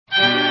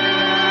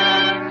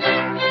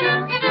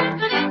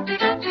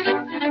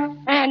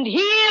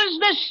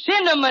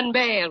Cinnamon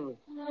Bear.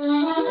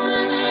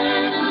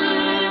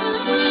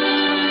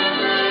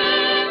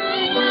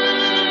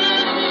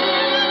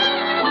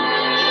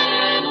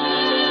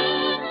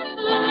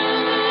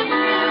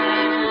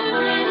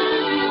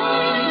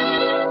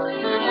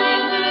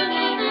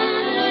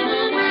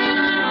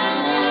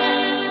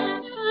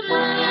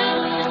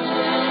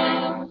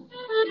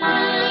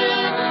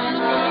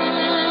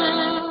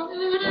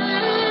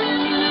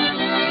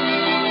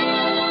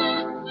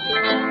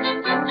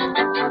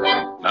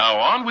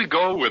 We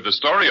go with the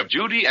story of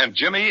Judy and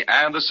Jimmy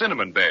and the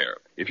Cinnamon Bear.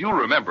 If you'll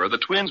remember, the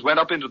twins went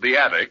up into the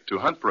attic to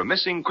hunt for a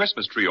missing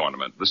Christmas tree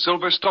ornament, the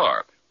silver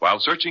star.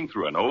 While searching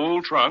through an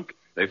old trunk,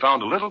 they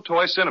found a little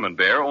toy Cinnamon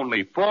Bear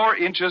only 4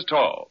 inches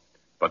tall.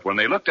 But when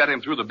they looked at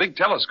him through the big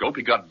telescope,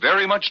 he got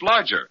very much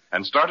larger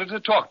and started to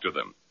talk to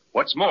them.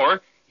 What's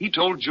more, he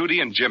told Judy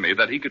and Jimmy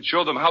that he could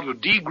show them how to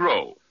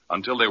degrow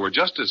until they were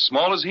just as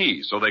small as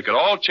he, so they could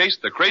all chase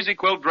the crazy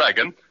quilt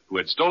dragon who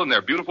had stolen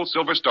their beautiful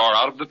silver star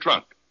out of the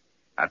trunk.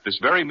 At this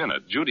very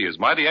minute, Judy is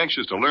mighty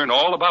anxious to learn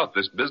all about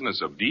this business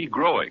of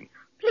degrowing.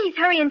 Please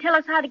hurry and tell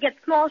us how to get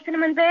small,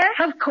 Cinnamon Bear.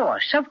 Of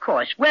course.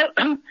 Well,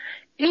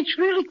 it's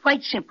really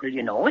quite simple,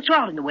 you know. It's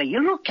all in the way you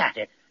look at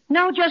it.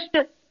 Now, just,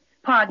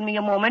 pardon me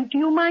a moment. Do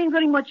you mind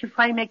very much if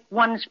I make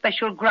one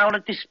special growl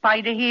at this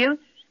spider here?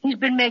 He's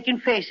been making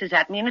faces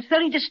at me, and it's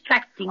very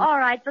distracting. All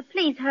right, but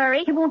please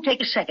hurry. It won't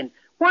take a second.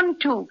 1,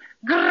 2,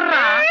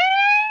 grrrr.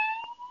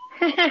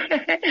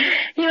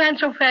 He ran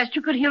so fast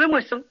you could hear him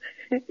whistle.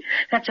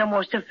 That's a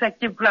most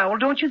effective growl,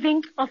 don't you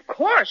think? Of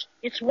course.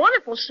 It's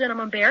wonderful,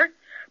 Cinnamon Bear.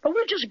 But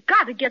we've just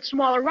got to get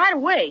smaller right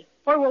away,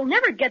 or we'll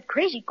never get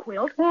Crazy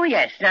Quilt. Oh,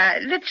 yes.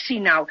 Let's see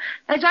now.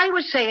 As I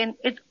was saying,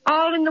 it's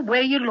all in the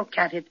way you look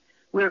at it.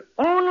 We're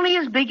only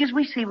as big as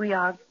we see we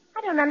are.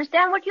 I don't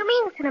understand what you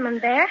mean, Cinnamon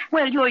Bear.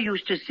 Well, you're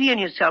used to seeing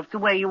yourself the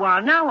way you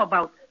are now,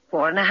 about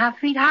 4.5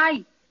 feet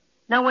high.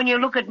 Now, when you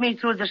look at me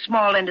through the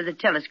small end of the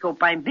telescope,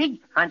 I'm big,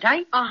 aren't I?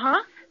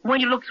 Uh-huh. When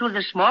you look through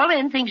the small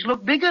end, things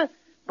look bigger.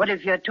 But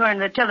if you turn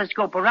the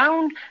telescope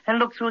around and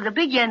look through the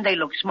big end, they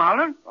look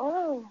smaller.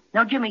 Oh.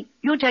 Now, Jimmy,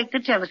 you take the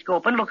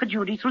telescope and look at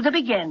Judy through the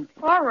big end.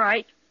 All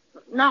right.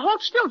 Now,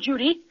 hold still,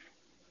 Judy.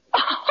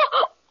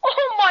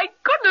 Oh, my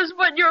goodness,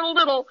 but you're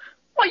little.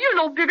 Well, you're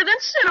no bigger than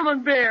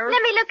Cinnamon Bear.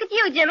 Let me look at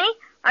you, Jimmy.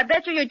 I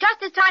bet you're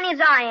just as tiny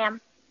as I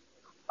am.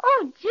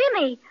 Oh,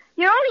 Jimmy,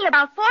 you're only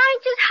about 4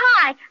 inches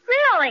high.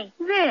 Really?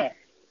 There.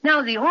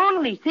 Now, the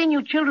only thing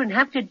you children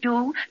have to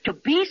do to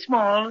be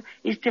small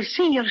is to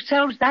see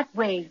yourselves that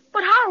way.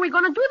 But how are we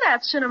going to do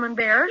that, Cinnamon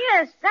Bear?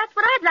 Yes, that's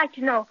what I'd like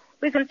to know.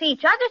 We can see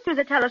each other through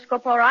the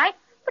telescope, all right,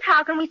 but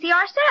how can we see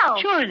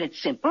ourselves? Sure, and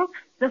it's simple.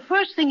 The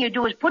first thing you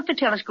do is put the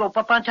telescope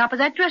up on top of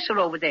that dresser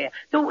over there,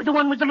 the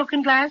one with the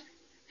looking glass.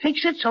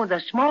 Fix it so the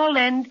small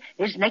end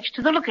is next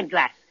to the looking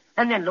glass,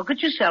 and then look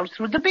at yourselves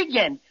through the big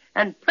end.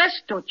 And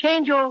presto,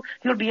 changeo,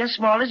 you'll be as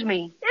small as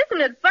me.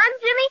 Isn't it fun,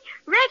 Jimmy?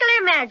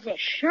 Regular magic.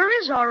 Sure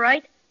is all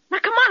right. Now,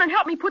 come on and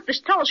help me put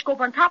this telescope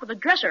on top of the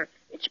dresser.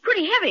 It's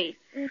pretty heavy.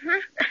 Mm-hmm.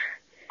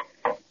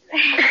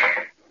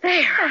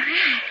 There.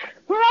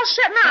 We're all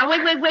set now.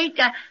 Wait.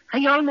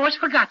 I almost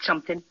forgot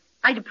something.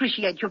 I'd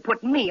appreciate you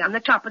putting me on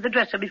the top of the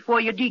dresser before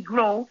you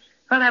degrow.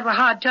 I'll have a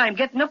hard time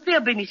getting up there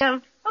by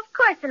myself. Of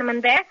course, Cinnamon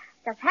Bear.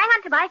 Just hang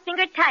on to my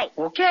finger tight.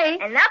 Okay.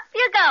 And up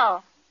you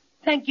go.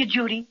 Thank you,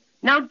 Judy.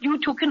 Now you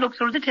two can look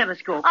through the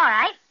telescope. All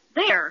right.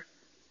 There.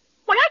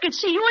 Why, I can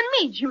see you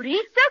and me, Judy.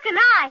 So can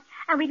I.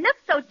 And we look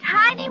so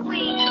tiny,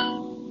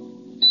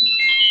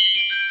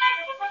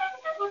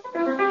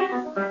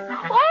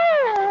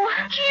 Oh!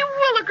 Gee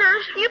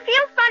willikers. You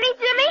feel funny,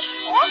 Jimmy?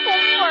 Awful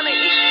funny.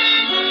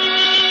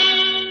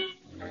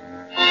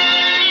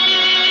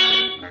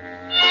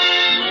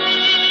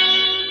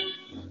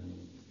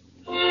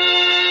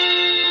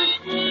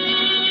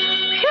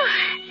 Phew.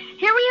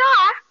 Here we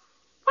are.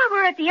 Why,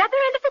 we're at the other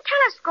end of the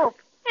telescope.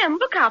 And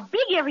look how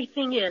big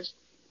everything is.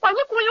 Why,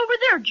 look way over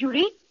there,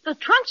 Judy. The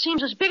trunk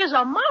seems as big as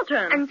a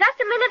mountain. And just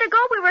a minute ago,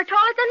 we were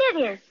taller than it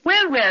is.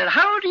 Well,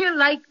 how do you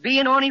like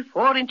being only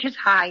 4 inches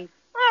high?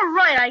 All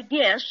right, I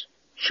guess.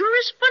 Sure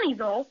is funny,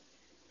 though.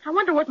 I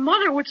wonder what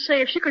Mother would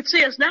say if she could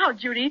see us now,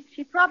 Judy.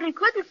 She probably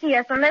couldn't see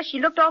us unless she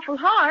looked awful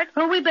hard.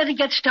 Well, we better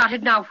get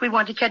started now if we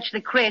want to catch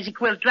the crazy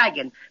quilt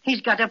dragon.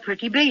 He's got a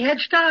pretty big head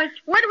start.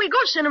 Where do we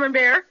go, Cinnamon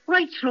Bear?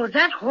 Right through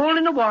that hole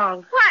in the wall.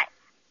 What?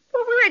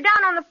 Well, we were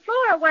down on the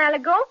floor a while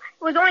ago.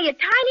 It was only a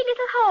tiny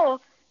little hole.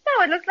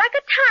 Now it looks like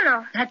a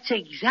tunnel. That's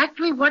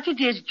exactly what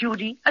it is,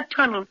 Judy. A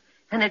tunnel.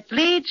 And it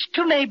leads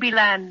to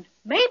Maybeland.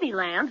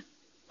 Maybeland?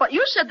 But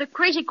you said the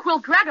crazy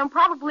quilt dragon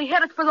probably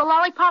headed for the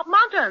Lollipop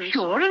Mountains.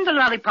 Sure, and the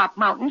Lollipop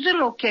Mountains are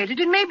located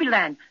in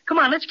Maybeland. Come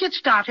on, let's get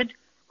started.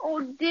 Oh,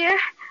 dear.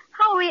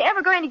 How are we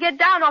ever going to get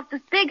down off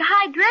this big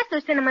high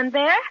dresser, Cinnamon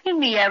Bear? In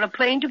the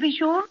airplane, to be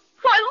sure.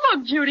 Why,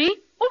 look, Judy.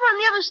 Over on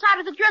the other side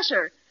of the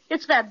dresser.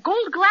 It's that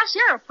gold glass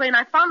airplane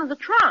I found in the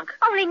trunk.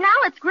 Only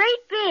now it's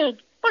great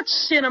big. But,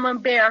 Cinnamon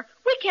Bear,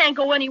 we can't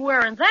go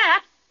anywhere in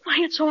that. Why,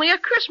 it's only a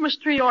Christmas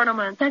tree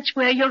ornament. That's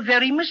where you're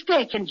very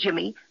mistaken,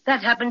 Jimmy.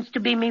 That happens to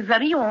be me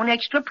very own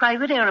extra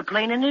private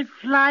airplane, and it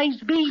flies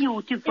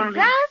beautifully. It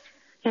does?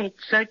 It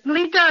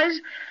certainly does.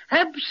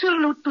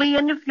 Absolutely.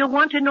 And if you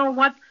want to know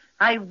what,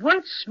 I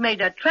once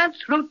made a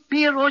transroute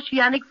beer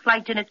oceanic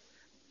flight in it.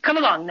 Come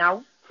along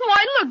now.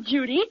 Why, look,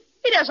 Judy.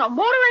 It has a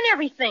motor and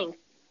everything.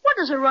 What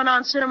does it run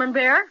on, Cinnamon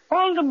Bear?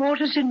 All the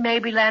motors in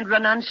Maybeland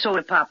run on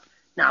soda pop.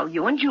 Now,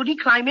 you and Judy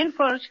climb in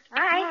first.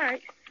 All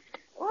right.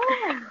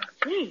 Oh,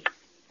 gee.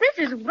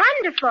 This is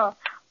wonderful.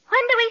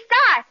 When do we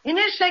start? In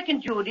a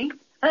second, Judy.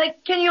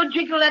 Can you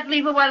jiggle that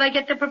lever while I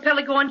get the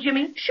propeller going,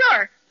 Jimmy?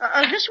 Sure.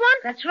 This one?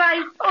 That's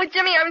right. Oh,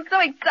 Jimmy, I'm so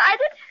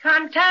excited.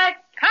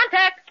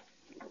 Contact.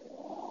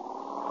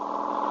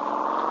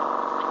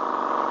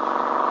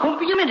 Won't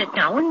be a minute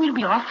now, and we'll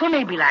be off for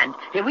Maybeland.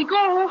 Here we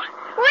go.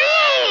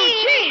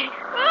 Whee! Gee.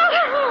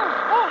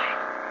 Oh.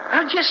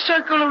 I'll just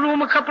circle the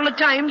room a couple of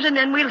times, and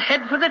then we'll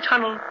head for the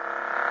tunnel.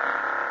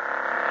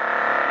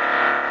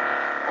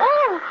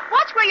 Oh,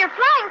 watch where you're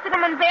flying,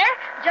 Cinnamon Bear.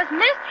 Just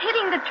missed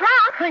hitting the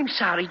trunk. I'm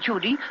sorry,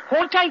 Judy.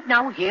 Hold tight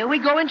now. Here we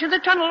go into the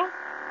tunnel.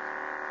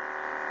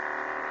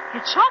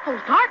 It's awful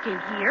dark in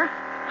here.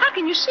 How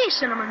can you see,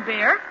 Cinnamon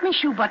Bear? My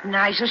shoe button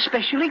eyes are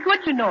especially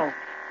good, you know.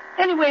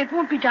 Anyway, it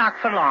won't be dark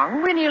for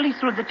long. We're nearly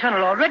through the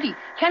tunnel already.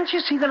 Can't you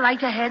see the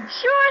light ahead?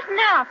 Sure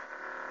enough.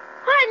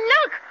 Why,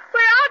 look,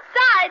 we're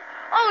outside.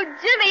 Oh,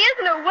 Jimmy,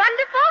 isn't it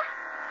wonderful?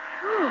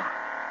 Whew.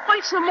 Why,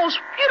 it's the most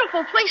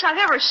beautiful place I've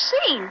ever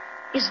seen.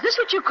 Is this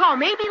what you call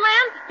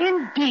Maybeland?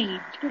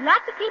 Indeed. Do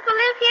lots of people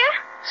live here?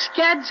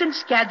 Scads and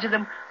scads of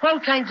them. All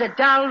kinds of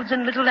dolls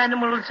and little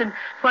animals and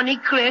funny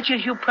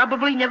creatures you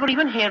probably never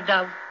even heard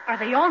of. Are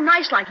they all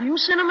nice like you,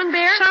 Cinnamon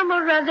Bear? Some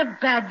are rather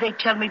bad, they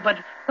tell me, but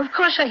of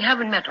course I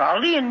haven't met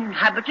all the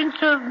inhabitants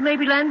of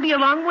Maybeland. Be a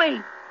long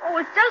way. Oh,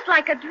 it's just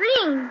like a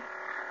dream.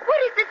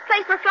 What is this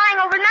place we're flying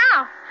over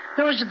now?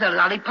 Those are the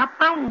Lollipop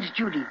Mountains,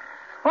 Judy.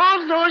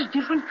 All those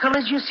different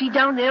colors you see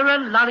down there are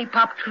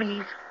lollipop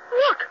trees.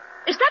 Look,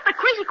 is that the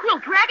crazy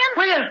quilt dragon?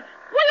 Where?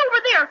 Way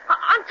over there,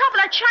 on top of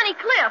that shiny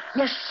cliff.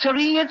 Yes,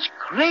 sirree, it's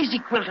Crazy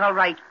Quilt, all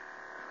right.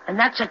 And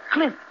that's a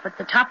cliff at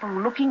the top of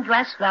Looking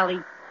Glass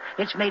Valley.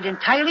 It's made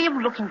entirely of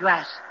looking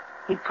glass.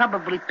 He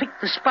probably picked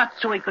the spot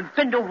so he could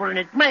bend over and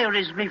admire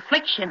his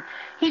reflection.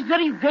 He's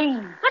very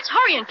vain. Let's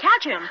hurry and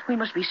catch him. We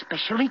must be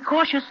specially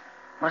cautious.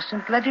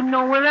 Mustn't let him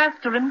know we're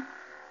after him.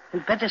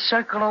 We'd better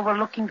circle over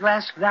Looking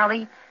Glass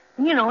Valley.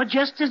 You know,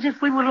 just as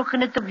if we were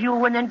looking at the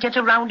view and then get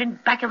around in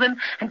back of him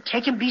and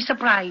take him by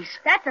surprise.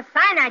 That's a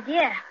fine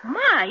idea.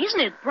 My, isn't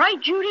it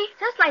bright, Judy?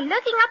 Just like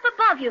looking up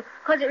above you,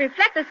 because it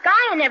reflects the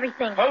sky and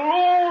everything.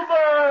 Hello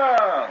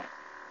there!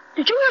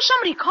 Did you hear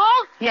somebody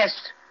call?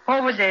 Yes,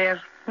 over there.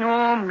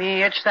 Oh,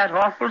 me, it's that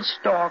awful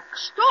stork.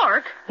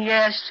 Stork?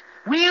 Yes,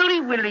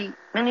 Weary Willie,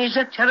 and he's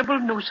a terrible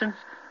nuisance.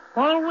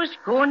 Always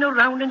going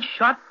around in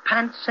short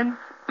pants and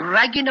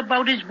bragging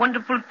about his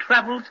wonderful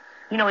travels.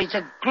 You know, he's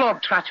a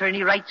globetrotter and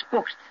he writes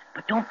books,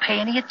 but don't pay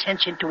any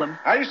attention to him.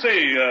 I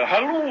say,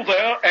 hello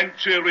there and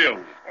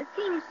cheerio. It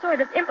seems sort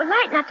of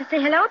impolite not to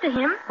say hello to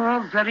him.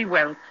 Oh, very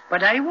well.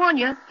 But I warn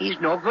you, he's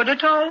no good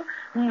at all.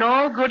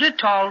 No good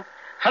at all.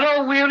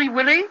 Hello, Weary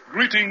Willie.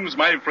 Greetings,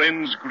 my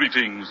friends,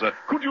 greetings.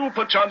 Could you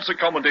perchance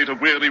accommodate a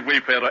weary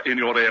wayfarer in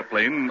your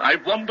airplane?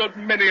 I've wandered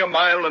many a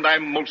mile and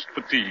I'm most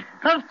fatigued.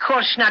 Of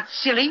course not,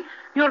 silly.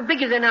 You're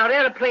bigger than our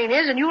airplane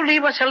is, and you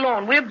leave us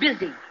alone. We're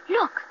busy.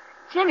 Look,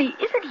 Jimmy,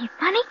 isn't he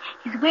funny?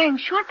 He's wearing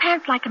short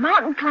pants like a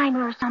mountain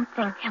climber or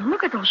something. And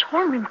look at those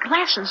horn-rimmed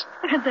glasses.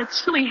 And that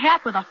silly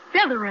hat with a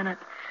feather in it.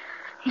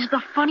 He's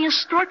the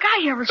funniest stork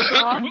I ever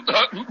saw.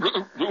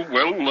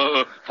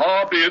 Well,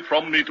 far be it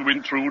from me to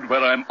intrude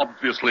where I'm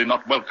obviously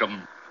not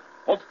welcome.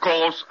 Of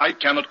course, I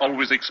cannot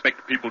always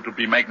expect people to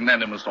be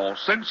magnanimous or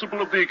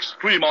sensible of the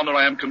extreme honor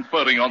I am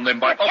conferring on them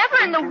by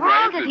Whatever in the offering to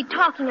world ride is he with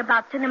talking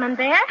about, Cinnamon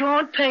Bear?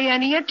 Don't pay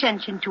any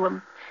attention to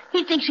him.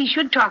 He thinks he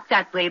should talk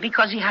that way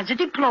because he has a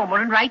diploma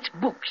and writes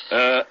books.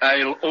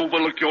 I'll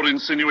overlook your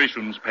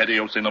insinuations, Paddy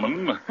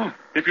O'Cinnamon.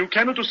 If you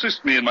cannot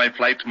assist me in my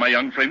flight, my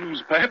young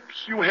friends,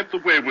 perhaps you have the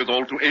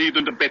wherewithal to aid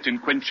and abet in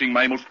quenching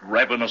my most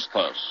ravenous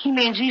thirst. He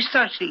means he's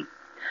thirsty.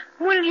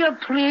 Will you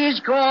please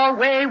go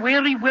away,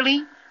 Weary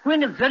Willie? We're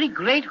in a very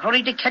great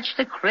hurry to catch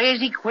the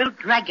Crazy Quilt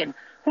Dragon,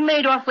 who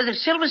made off with a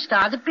silver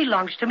star that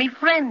belongs to me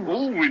friends.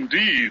 Oh,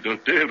 indeed, a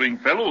daring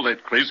fellow,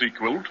 that Crazy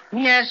Quilt.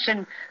 Yes,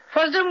 and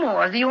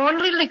furthermore, the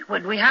only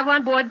liquid we have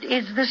on board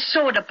is the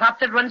soda pop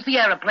that runs the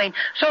aeroplane.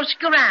 So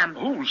scram.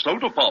 Oh,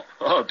 soda pop.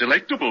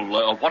 Delectable.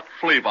 What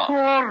flavor?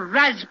 Oh,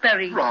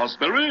 raspberry.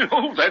 Raspberry?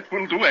 Oh, that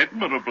will do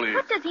admirably.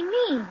 What does he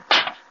mean?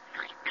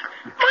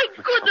 My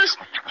goodness,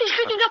 he's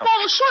drinking up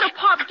all the soda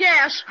pop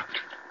gas.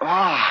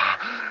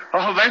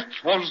 That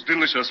was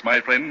delicious,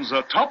 my friends.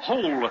 Top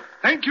hole.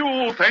 Thank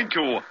you, thank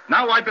you.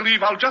 Now I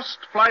believe I'll just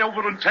fly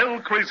over and tell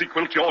Crazy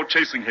Quilt you're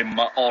chasing him.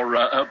 Or,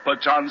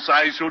 perchance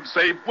I should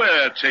say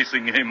we're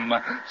chasing him.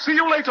 See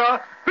you later.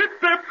 Bip,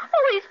 bip.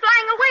 Oh, he's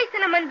flying away,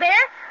 Cinnamon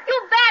Bear.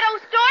 You bad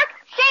old stork.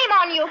 Shame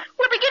on you.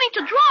 We're beginning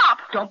to drop.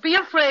 Don't be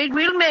afraid.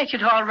 We'll make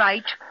it all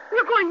right.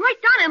 We're going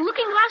right down in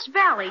Looking Glass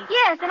Valley.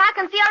 Yes, and I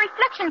can see our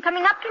reflection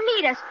coming up to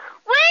meet us.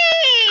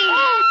 Whee!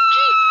 Oh,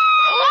 gee.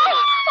 Oh,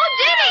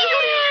 Jimmy!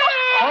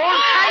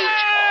 Hold tight.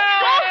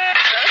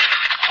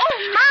 Oh,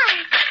 my.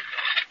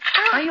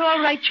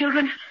 all right,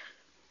 children?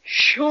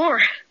 Sure.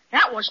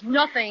 That was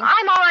nothing.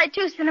 I'm all right,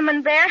 too,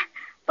 Cinnamon Bear.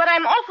 But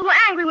I'm awful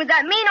angry with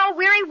that mean old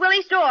Weary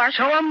Willie stork.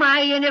 So am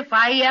I, and if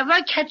I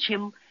ever catch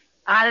him,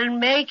 I'll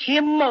make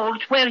him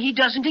molt where he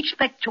doesn't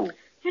expect to.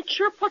 It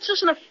sure puts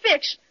us in a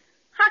fix.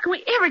 How can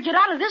we ever get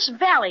out of this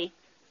valley?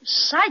 The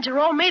sides are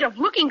all made of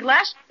looking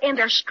glass, and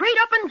they're straight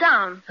up and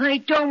down. I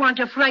don't want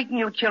to frighten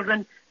you,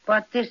 children,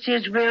 but this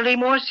is really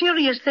more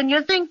serious than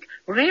you think.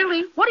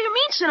 Really. What do you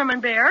mean,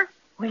 Cinnamon Bear?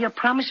 Will you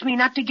promise me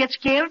not to get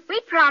scared? We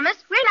promise.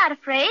 We're not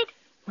afraid.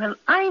 Well,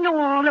 I know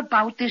all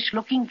about this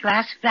looking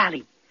glass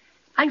valley.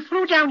 I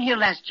flew down here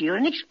last year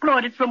and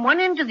explored it from one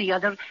end to the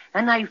other,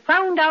 and I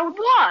found out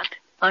what?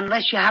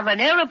 Unless you have an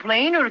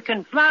airplane or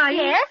can fly.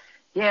 Yes?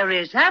 There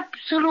is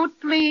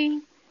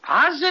absolutely,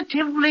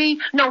 positively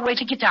no way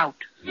to get out.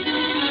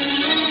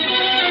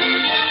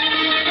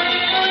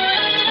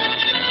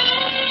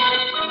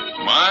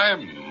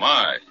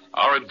 My.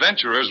 Our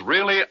adventurers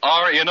really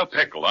are in a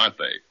pickle, aren't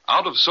they?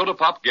 Out of soda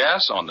pop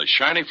gas on the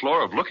shiny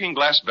floor of Looking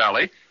Glass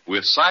Valley,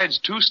 with sides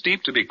too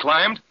steep to be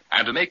climbed,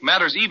 and to make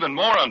matters even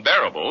more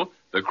unbearable,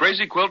 the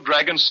Crazy Quilt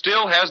Dragon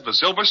still has the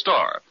Silver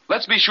Star.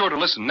 Let's be sure to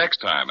listen next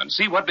time and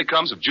see what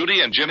becomes of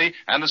Judy and Jimmy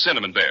and the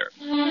Cinnamon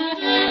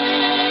Bear.